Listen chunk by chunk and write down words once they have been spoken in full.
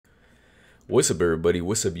What's up, everybody?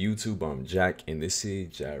 What's up, YouTube? I'm Jack, and this is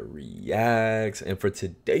Jack Reacts. And for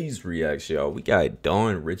today's reaction, y'all, we got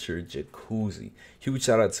Dawn Richard Jacuzzi. Huge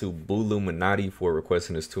shout out to Illuminati for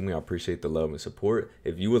requesting this to me. I appreciate the love and support.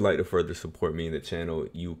 If you would like to further support me in the channel,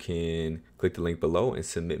 you can click the link below and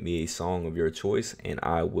submit me a song of your choice, and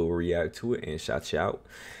I will react to it and shout you out.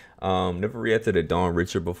 Never reacted to Dawn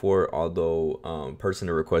Richard before, although person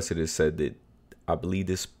that requested it said that I believe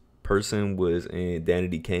this person was in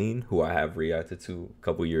Danity Kane, who I have reacted to a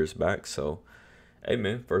couple years back. So hey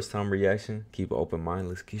man, first time reaction, keep an open mind.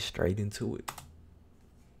 Let's get straight into it.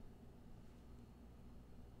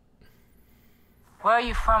 Where are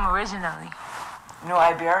you from originally? New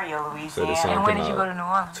Iberia, Louisiana. So and when did you go to New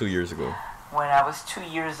Orleans? 2 years ago. When I was 2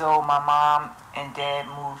 years old, my mom and dad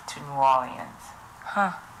moved to New Orleans.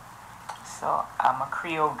 Huh. So I'm a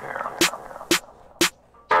Creole girl.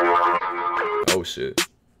 Oh shit.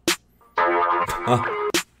 Huh.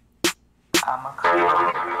 I'm a Creole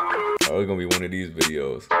girl. Oh, it's gonna be one of these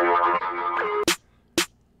videos.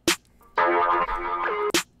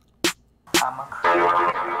 I'm a Creole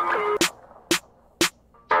girl.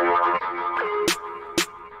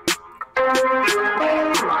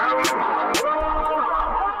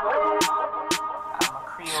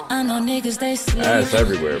 I know niggas they sleep. That's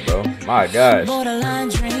everywhere, bro. My gosh. Borderline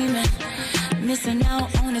dreaming, missing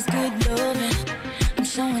out on his good loving. I'm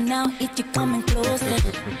showing out if you're coming closer.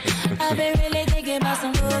 I've been really thinking about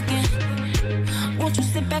some looking. Won't you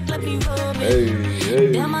sit back, let me rub it?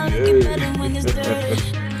 Hey, Damn, I look it better when it's dirty.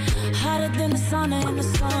 Hotter than the sauna in the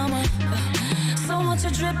summer. So won't you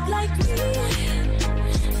drip like me?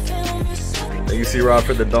 Feel me sweat. Thank you, C-Rob,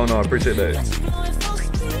 for the donut. I appreciate that. Got you blowing full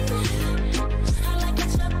speed. I like a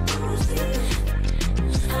jacuzzi.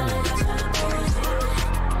 I like a jacuzzi.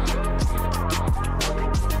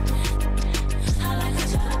 I like a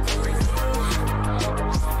jacuzzi.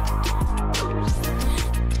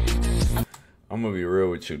 I'm gonna be real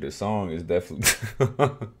with you. The song is definitely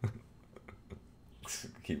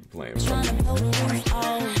keep playing. Tryna blow the roof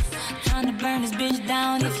off. Tryna burn this bitch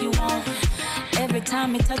down if you want. Every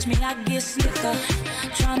time you touch me, I get slicker.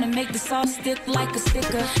 Tryna make the sauce stick like a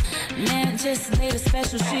sticker. Man, just lay the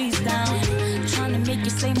special sheets down. Tryna make you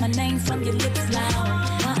say my name from your lips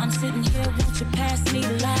loud. While I'm sitting here, won't you pass me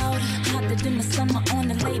the loud? Hotter than the summer on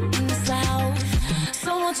the lake in the south.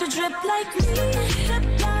 So won't you drip like me? Drip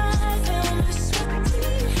like feel me sweaty.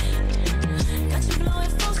 Got you blowing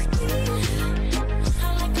full speed. I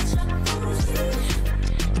like a jacuzzi.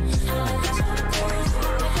 I like a jacuzzi.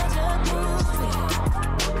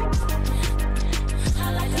 I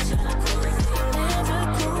like a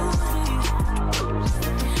jacuzzi.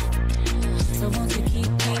 So won't you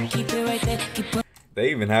keep it right there? Keep it. They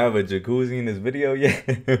even have a jacuzzi in this video yet?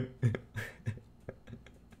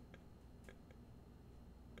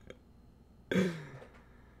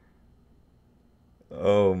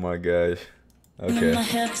 Oh my gosh. Okay. My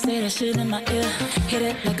hair, say that shit in my ear. Hit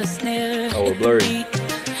it like a snare. Oh, we're blurry.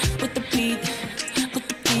 With the beat. With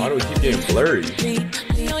the beat. Why do we keep getting blurry?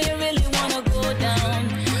 You know you really wanna go down.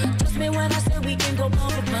 Trust me when I say we can go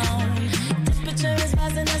pound for pound. This picture is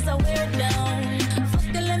rising as I wear it down.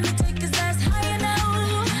 Fuck it, let me take his ass higher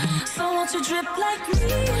now. So won't you drip like me?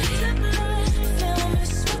 Feel me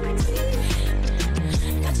sweaty.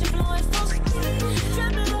 Got you blowing full speed.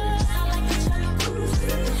 Drip like I like a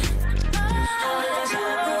jacuzzi. I like a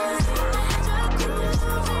jacuzzi.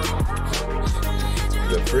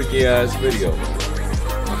 The freaky ass video.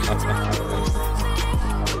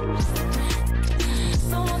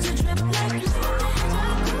 So won't you drip like me?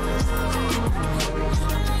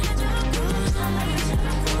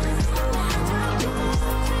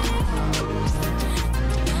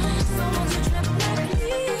 So won't you drip like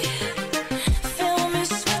me? Feel me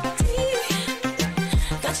sweaty.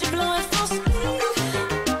 Got you blowing full speed.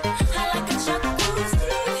 I like a jacuzzi.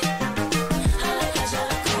 I like a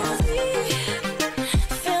jacuzzi.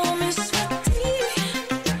 Feel me sweaty.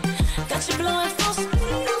 Got you blowing full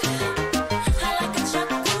speed. I like a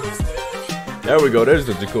jacuzzi. There we go. There's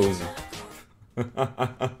the jacuzzi.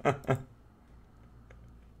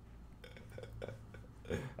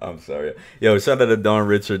 I'm sorry. Yo, shout out to Dawn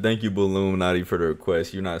Richard. Thank you, Illuminati, for the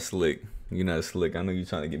request. You're not slick. You're not slick. I know you're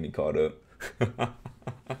trying to get me caught up.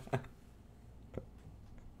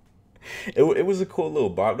 It was a cool little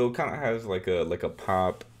bop though. Kind of has like a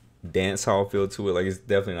pop dance hall feel to it. Like, it's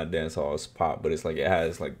definitely not dance hall, it's pop, but it's like it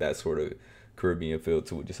has like that sort of Caribbean feel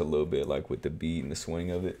to it, just a little bit, like with the beat and the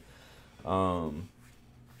swing of it.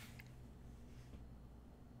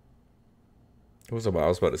 What's about? I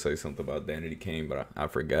was about to say something about Danity Kane, but I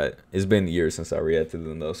forgot. It's been years since I reacted to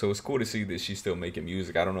them though, so it's cool to see that she's still making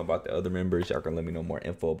music. I don't know about the other members. Y'all can let me know more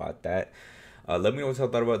info about that. Let me know what y'all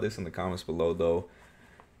thought about this in the comments below though.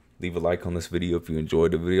 Leave a like on this video if you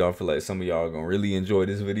enjoyed the video. I feel like some of y'all are gonna really enjoy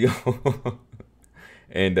this video.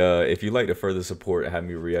 And if you'd like to further support, have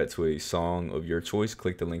me react to a song of your choice,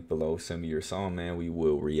 click the link below. Send me your song, man. We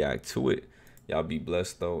will react to it. Y'all be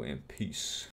blessed though, and peace.